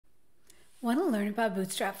Want to learn about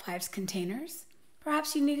Bootstrap 5's containers?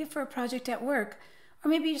 Perhaps you need it for a project at work, or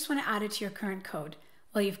maybe you just want to add it to your current code.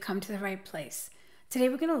 Well, you've come to the right place. Today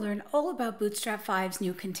we're going to learn all about Bootstrap 5's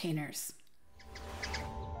new containers.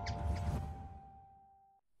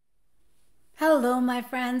 Hello my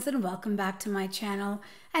friends, and welcome back to my channel.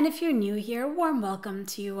 And if you're new here, warm welcome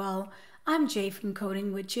to you all. I'm Jay from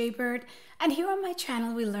Coding with JayBird, and here on my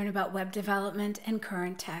channel we learn about web development and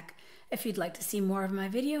current tech. If you'd like to see more of my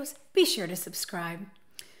videos, be sure to subscribe.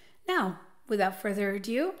 Now, without further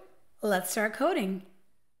ado, let's start coding.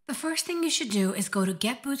 The first thing you should do is go to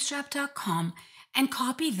getbootstrap.com and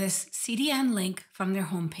copy this CDN link from their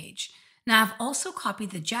homepage. Now, I've also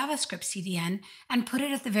copied the JavaScript CDN and put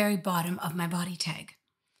it at the very bottom of my body tag.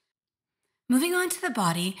 Moving on to the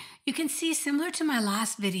body, you can see, similar to my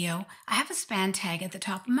last video, I have a span tag at the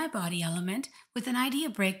top of my body element with an ID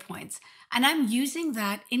of breakpoints, and I'm using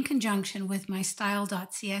that in conjunction with my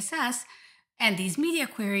style.css and these media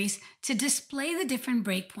queries to display the different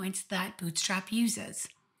breakpoints that Bootstrap uses.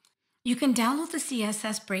 You can download the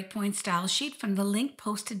CSS Breakpoints Stylesheet from the link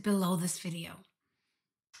posted below this video.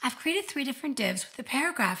 I've created 3 different divs with a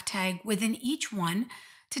paragraph tag within each one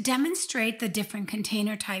to demonstrate the different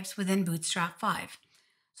container types within Bootstrap 5.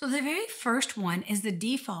 So the very first one is the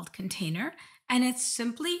default container, and it's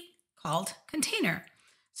simply called container.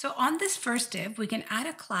 So on this first div, we can add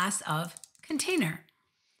a class of container.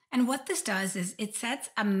 And what this does is it sets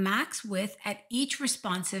a max width at each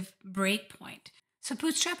responsive breakpoint. So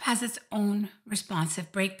Bootstrap has its own responsive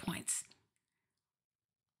breakpoints.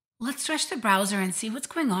 Let's stretch the browser and see what's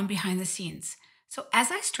going on behind the scenes. So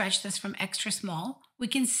as I stretch this from extra small, we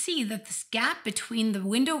can see that this gap between the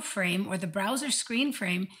window frame or the browser screen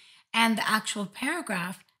frame and the actual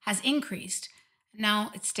paragraph has increased.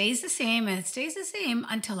 Now it stays the same and it stays the same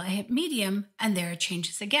until I hit medium, and there it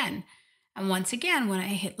changes again. And once again, when I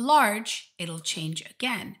hit large, it'll change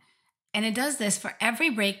again. And it does this for every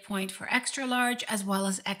breakpoint for extra large as well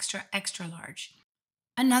as extra large.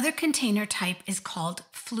 Another container type is called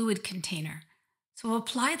fluid container. So we'll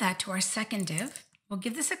apply that to our second div. We'll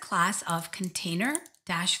give this a class of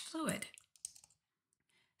container-fluid.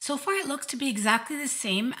 So far it looks to be exactly the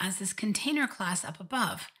same as this container class up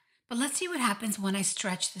above, but let's see what happens when I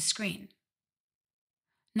stretch the screen.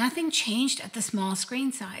 Nothing changed at the small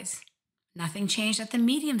screen size. Nothing changed at the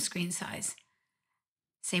medium screen size.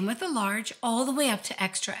 Same with the large, all the way up to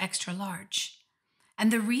extra large.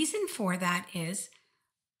 And the reason for that is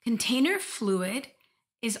container fluid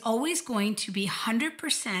is always going to be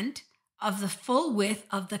 100% of the full width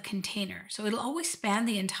of the container. So it'll always span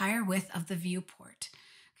the entire width of the viewport.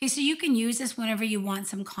 Okay, so you can use this whenever you want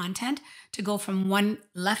some content to go from one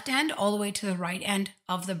left end all the way to the right end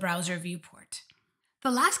of the browser viewport.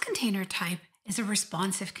 The last container type is a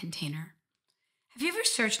responsive container. Have you ever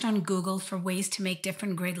searched on Google for ways to make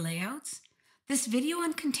different grid layouts? This video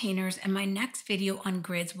on containers and my next video on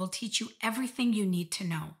grids will teach you everything you need to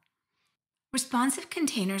know. Responsive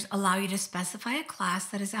containers allow you to specify a class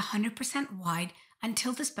that is 100% wide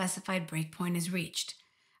until the specified breakpoint is reached,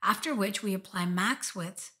 after which we apply max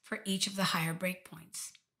widths for each of the higher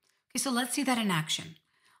breakpoints. Okay, so let's see that in action.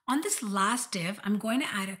 On this last div, I'm going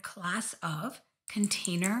to add a class of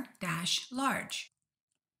container-large.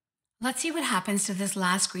 Let's see what happens to this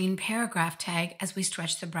last green paragraph tag as we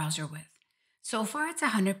stretch the browser width. So far, it's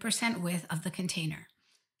 100% width of the container.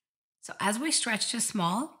 So as we stretch to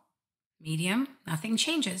small, medium, nothing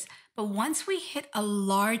changes. But once we hit a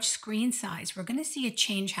large screen size, we're going to see a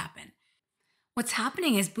change happen. What's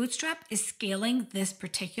happening is Bootstrap is scaling this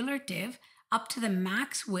particular div up to the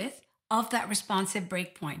max width of that responsive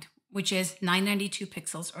breakpoint, which is 992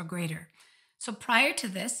 pixels or greater. So prior to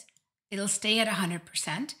this, it'll stay at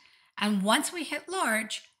 100%. And once we hit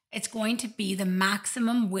large, it's going to be the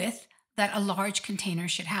maximum width that a large container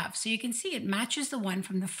should have. So you can see it matches the one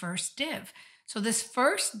from the first div. So this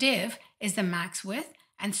first div is the max width,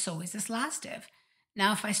 and so is this last div.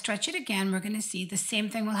 Now, if I stretch it again, we're going to see the same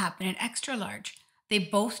thing will happen at extra large. They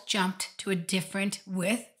both jumped to a different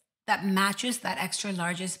width that matches that extra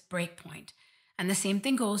large's breakpoint. And the same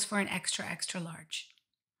thing goes for an extra large.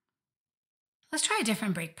 Let's try a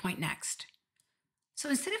different breakpoint next. So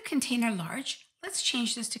instead of container large, let's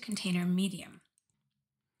change this to container medium.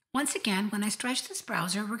 Once again, when I stretch this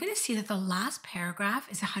browser, we're going to see that the last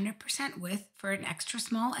paragraph is 100% width for an extra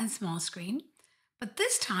small and small screen. But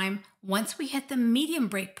this time, once we hit the medium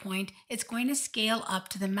breakpoint, it's going to scale up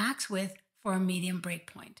to the max width for a medium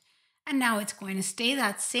breakpoint. And now it's going to stay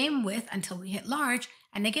that same width until we hit large.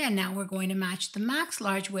 And again, now we're going to match the max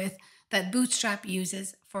large width that Bootstrap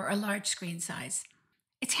uses for a large screen size.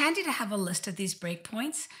 It's handy to have a list of these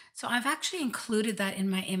breakpoints, so I've actually included that in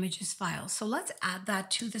my images file. So let's add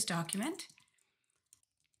that to this document.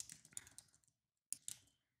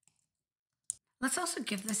 Let's also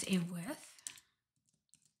give this a width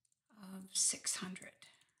of 600.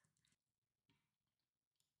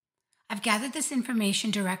 I've gathered this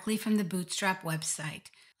information directly from the Bootstrap website.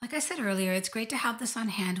 Like I said earlier, it's great to have this on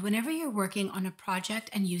hand whenever you're working on a project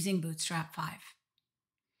and using Bootstrap 5.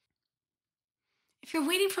 If you're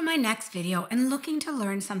waiting for my next video and looking to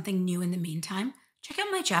learn something new in the meantime, check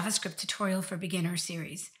out my JavaScript tutorial for beginners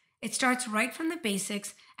series. It starts right from the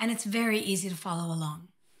basics and it's very easy to follow along.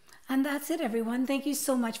 And that's it, everyone. Thank you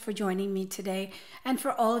so much for joining me today and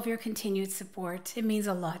for all of your continued support. It means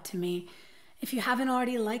a lot to me. If you haven't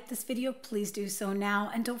already liked this video, please do so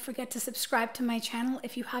now. And don't forget to subscribe to my channel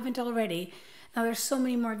if you haven't already. Now there's so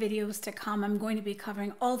many more videos to come. I'm going to be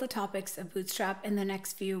covering all the topics of Bootstrap in the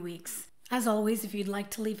next few weeks. As always, if you'd like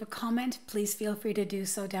to leave a comment, please feel free to do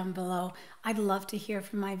so down below. I'd love to hear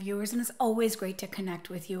from my viewers, and it's always great to connect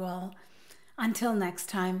with you all. Until next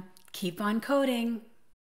time, keep on coding.